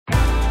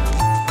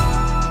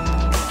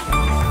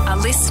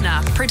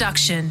listener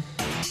production.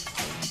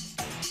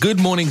 Good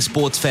morning,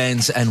 sports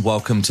fans, and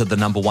welcome to the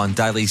number one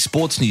daily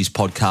sports news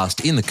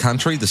podcast in the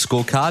country, The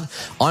Scorecard.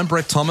 I'm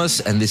Brett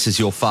Thomas, and this is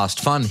your fast,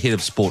 fun hit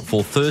of sport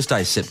for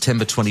Thursday,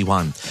 September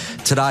 21.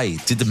 Today,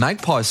 did the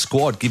Magpies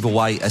squad give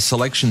away a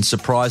selection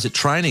surprise at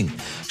training?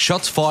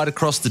 Shots fired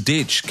across the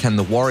ditch. Can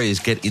the Warriors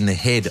get in the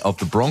head of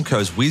the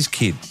Broncos whiz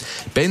kid?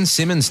 Ben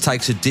Simmons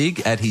takes a dig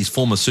at his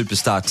former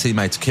superstar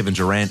teammates Kevin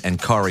Durant and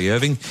Kyrie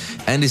Irving.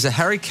 And is a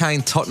Harry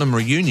Kane Tottenham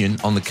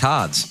reunion on the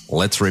cards?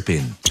 Let's rip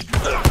in.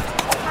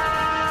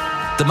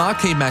 The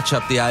marquee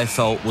matchup the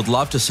AFL would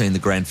love to see in the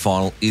grand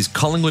final is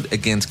Collingwood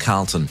against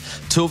Carlton,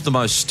 two of the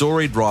most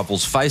storied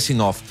rivals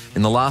facing off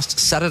in the last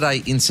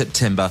Saturday in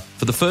September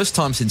for the first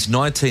time since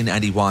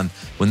 1981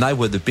 when they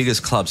were the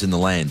biggest clubs in the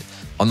land.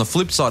 On the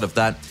flip side of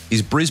that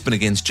is Brisbane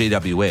against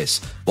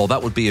GWS. While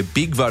that would be a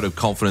big vote of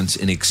confidence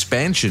in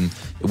expansion,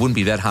 it wouldn't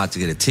be that hard to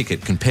get a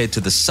ticket compared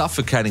to the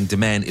suffocating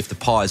demand if the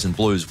Pies and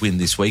Blues win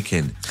this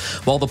weekend.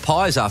 While the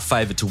Pies are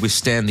favoured to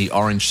withstand the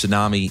orange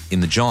tsunami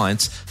in the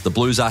Giants, the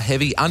Blues are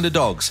heavy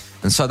underdogs,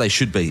 and so they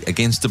should be,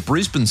 against the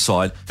Brisbane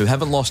side who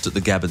haven't lost at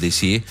the Gabba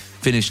this year,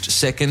 finished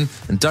second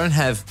and don't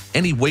have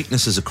any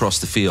weaknesses across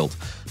the field.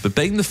 But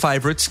being the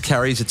favourites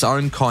carries its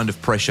own kind of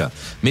pressure.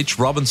 Mitch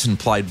Robinson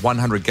played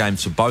 100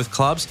 games for both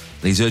clubs,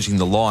 and he's urging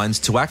the Lions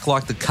to act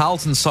like the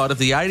Carlton side of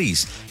the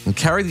 80s and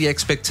carry the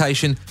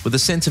expectation with a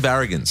sense of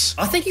arrogance.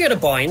 I think you got to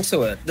buy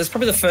into it. This is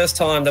probably the first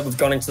time that we've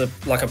gone into a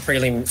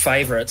prelim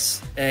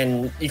favourites,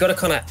 and you got to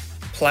kind of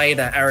play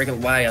that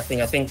arrogant way. I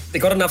think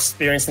they've got enough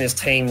experience in this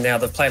team now.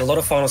 They've played a lot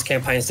of finals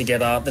campaigns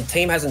together. The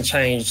team hasn't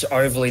changed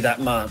overly that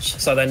much,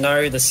 so they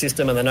know the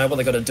system and they know what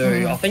they've got to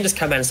do. I think just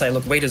come out and say,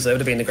 look, we deserve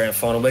to be in the grand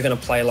final. We're going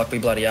to play like we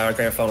bloody are a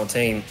grand final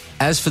team.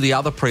 As for the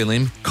other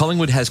prelim,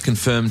 Collingwood has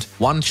confirmed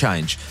one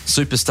change.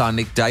 Superstar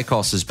Nick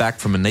Dacos is back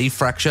from a knee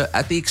fracture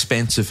at the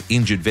expense of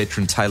injured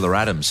veteran Taylor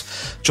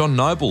Adams. John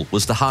Noble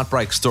was the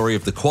heartbreak story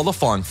of the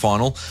qualifying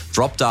final,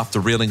 dropped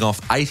after reeling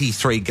off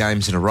 83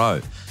 games in a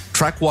row.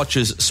 Track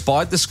watchers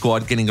spied the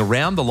squad getting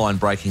around the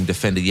line-breaking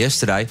defender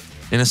yesterday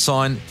in a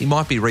sign he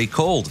might be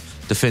recalled.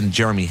 Defender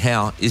Jeremy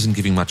Howe isn't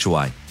giving much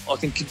away. I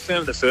can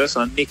confirm the first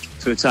one, Nick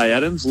for Tay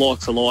Adams,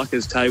 like for like,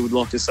 as Tay would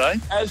like to say.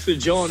 As for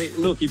John,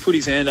 he put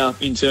his hand up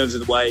in terms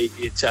of the way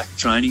he attacked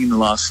training in the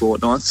last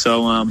fortnight,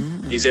 so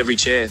he's every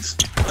chance.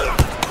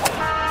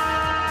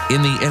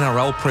 In the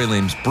NRL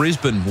prelims,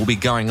 Brisbane will be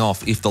going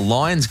off if the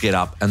Lions get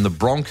up and the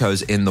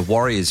Broncos end the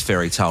Warriors'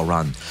 fairy tale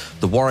run.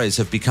 The Warriors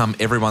have become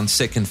everyone's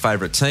second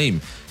favourite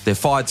team. They've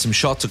fired some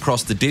shots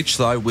across the ditch,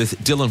 though, with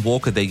Dylan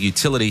Walker, their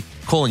utility,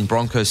 calling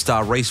Broncos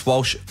star Reece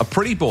Walsh a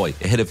pretty boy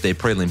ahead of their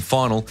prelim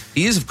final.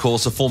 He is, of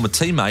course, a former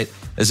teammate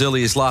as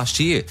early as last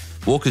year.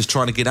 Walker's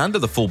trying to get under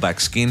the fullback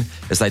skin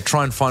as they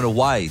try and find a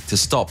way to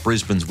stop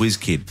Brisbane's whiz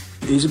kid.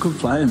 He's a good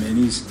player, man.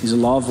 He's a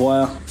live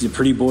wire. He's a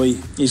pretty boy.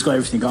 He's got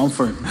everything going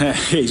for him.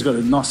 He's got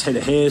a nice head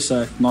of hair,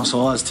 so nice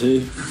eyes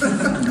too.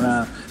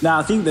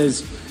 I think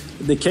there's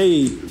the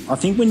key. I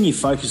think when you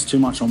focus too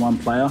much on one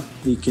player,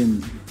 you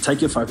can take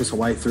your focus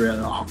away throughout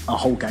a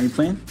whole game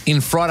plan.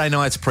 In Friday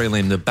night's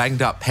prelim, the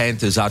banged-up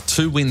Panthers are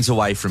 2 wins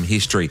away from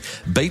history.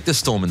 Beat the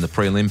Storm in the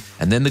prelim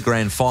and then the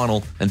grand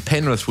final, and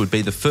Penrith would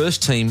be the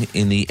first team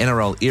in the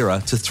NRL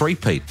era to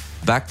three-peat.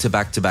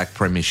 Back-to-back-to-back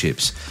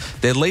premierships.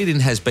 Their lead-in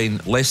has been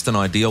less than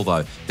ideal,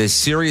 though. There's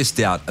serious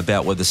doubt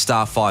about whether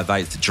star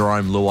 5'8"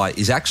 Jerome Luai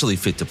is actually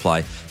fit to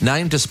play,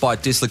 named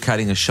despite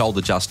dislocating a shoulder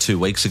just 2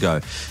 weeks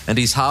ago. And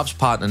his halves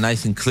partner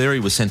Nathan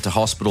Cleary was sent to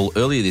hospital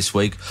earlier this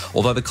week,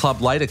 although the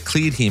club later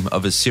cleared him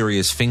of a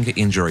serious finger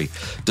injury.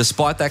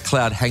 Despite that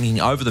cloud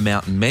hanging over the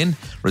Mountain Men,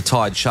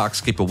 retired Shark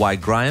skipper Wade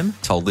Graham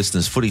told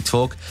listeners Footy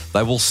Talk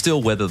they will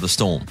still weather the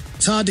storm.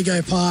 It's hard to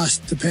go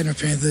past the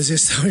Penrith Panthers. They're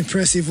so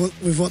impressive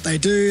with what they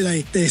do.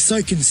 They're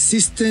so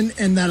consistent,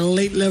 and that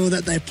elite level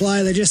that they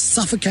play, they just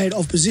suffocate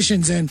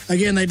oppositions. And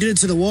again, they did it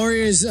to the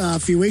Warriors a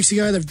few weeks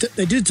ago.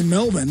 They did it to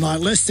Melbourne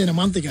less than a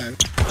month ago.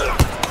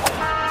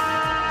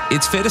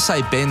 It's fair to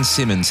say Ben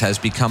Simmons has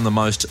become the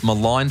most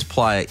maligned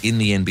player in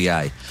the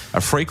NBA, a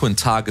frequent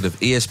target of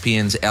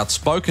ESPN's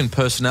outspoken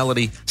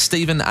personality,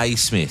 Stephen A.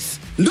 Smith.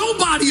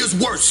 Nobody is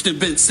worse than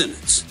Ben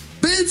Simmons.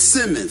 Ben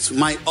Simmons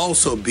might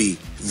also be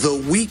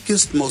the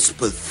weakest, most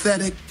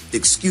pathetic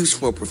excuse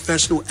for a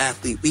professional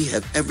athlete we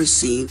have ever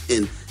seen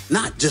in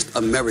not just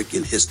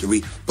American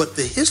history, but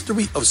the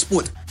history of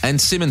sport.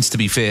 And Simmons, to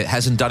be fair,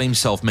 hasn't done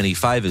himself many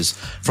favours.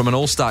 From an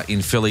all-star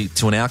in Philly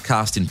to an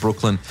outcast in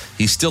Brooklyn,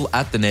 he's still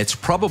at the Nets,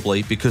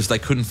 probably because they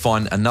couldn't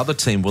find another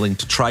team willing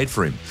to trade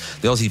for him.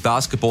 The Aussie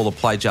basketballer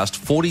played just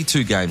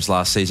 42 games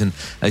last season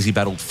as he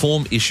battled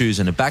form issues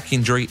and a back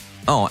injury,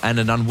 and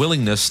an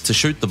unwillingness to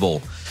shoot the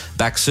ball.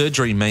 Back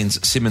surgery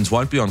means Simmons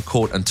won't be on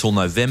court until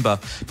November,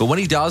 but when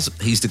he does,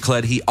 he's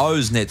declared he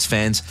owes Nets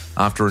fans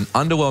after an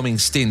underwhelming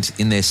stint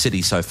in their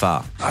city so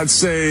far. I'd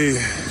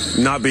say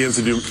not being able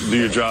to do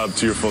your job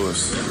to your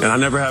fullest. And I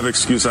never have an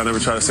excuse. I never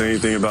try to say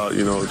anything about,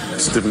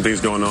 different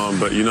things going on.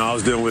 But, I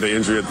was dealing with an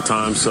injury at the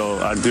time, so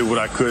I did what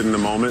I could in the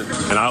moment.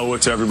 And I owe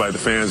it to everybody, the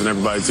fans and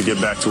everybody, to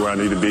get back to where I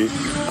need to be.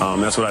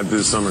 That's what I did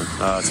this summer,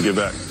 to get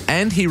back.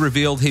 And he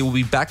revealed he will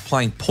be back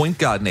playing point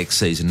guard next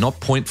season,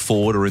 not point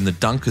forward or in the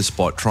dunker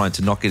spot trying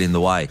to not get in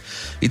the way.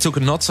 He took a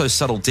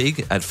not-so-subtle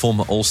dig at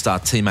former All-Star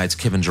teammates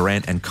Kevin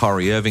Durant and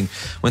Kyrie Irving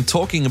when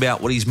talking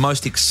about what he's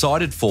most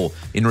excited for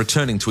in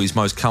returning to his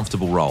most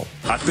comfortable role.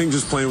 I think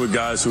just playing with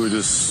guys who are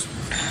just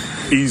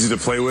easy to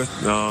play with,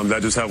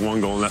 that just have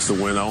one goal, and that's to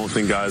win. I don't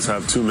think guys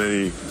have too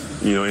many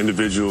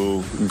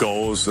individual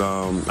goals.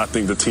 I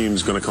think the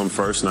team's going to come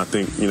first, and I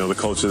think, the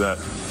culture that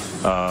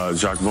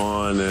Jacques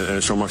Vaughn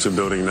and Sean Marks are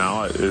building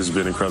now has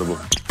been incredible.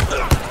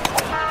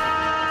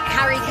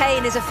 Harry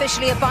Kane is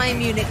officially a Bayern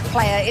Munich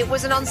player. It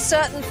was an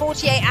uncertain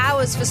 48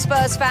 hours for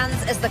Spurs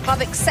fans as the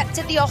club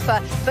accepted the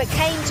offer, but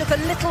Kane took a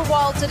little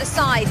while to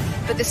decide.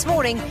 But this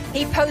morning,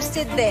 he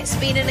posted this.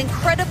 Been an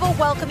incredible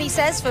welcome, he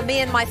says, for me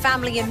and my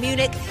family in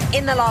Munich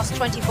in the last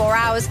 24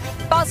 hours.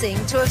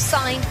 Buzzing to have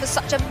signed for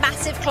such a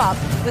massive club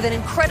with an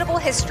incredible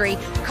history.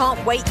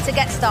 Can't wait to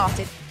get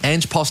started.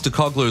 Ange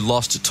Postecoglou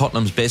lost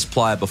Tottenham's best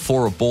player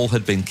before a ball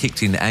had been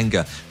kicked in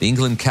anger. The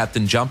England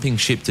captain jumping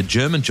ship to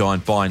German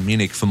giant Bayern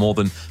Munich for more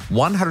than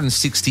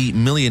 160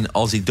 million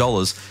Aussie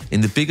dollars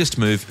in the biggest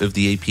move of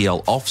the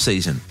EPL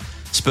off-season.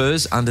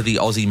 Spurs, under the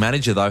Aussie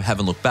manager, though,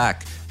 haven't looked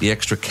back. The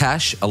extra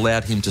cash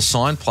allowed him to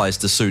sign players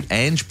to suit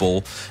Ange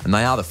ball, and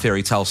they are the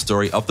fairy tale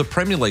story of the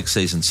Premier League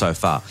season so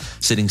far,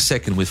 sitting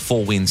second with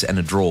 4 wins and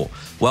a draw.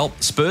 Well,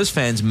 Spurs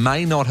fans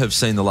may not have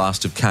seen the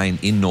last of Kane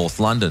in North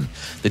London.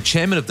 The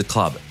chairman of the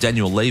club,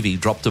 Daniel Levy,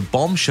 dropped a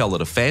bombshell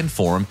at a fan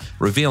forum,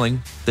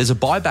 revealing there's a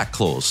buyback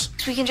clause.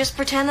 We can just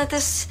pretend that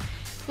this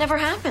never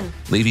happened.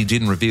 Levy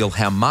didn't reveal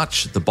how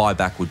much the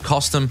buyback would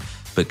cost them,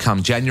 but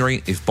come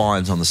January, if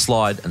Bayern's on the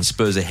slide and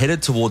Spurs are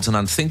headed towards an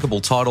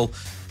unthinkable title,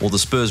 will the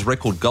Spurs'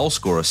 record goal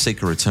scorer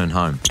seek a return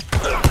home?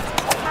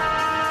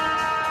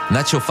 And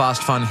that's your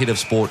fast, fun hit of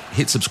sport.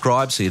 Hit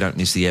subscribe so you don't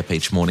miss the ep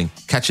each morning.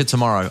 Catch you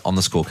tomorrow on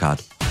The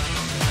Scorecard.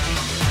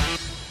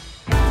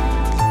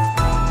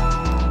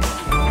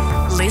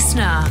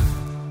 Listener.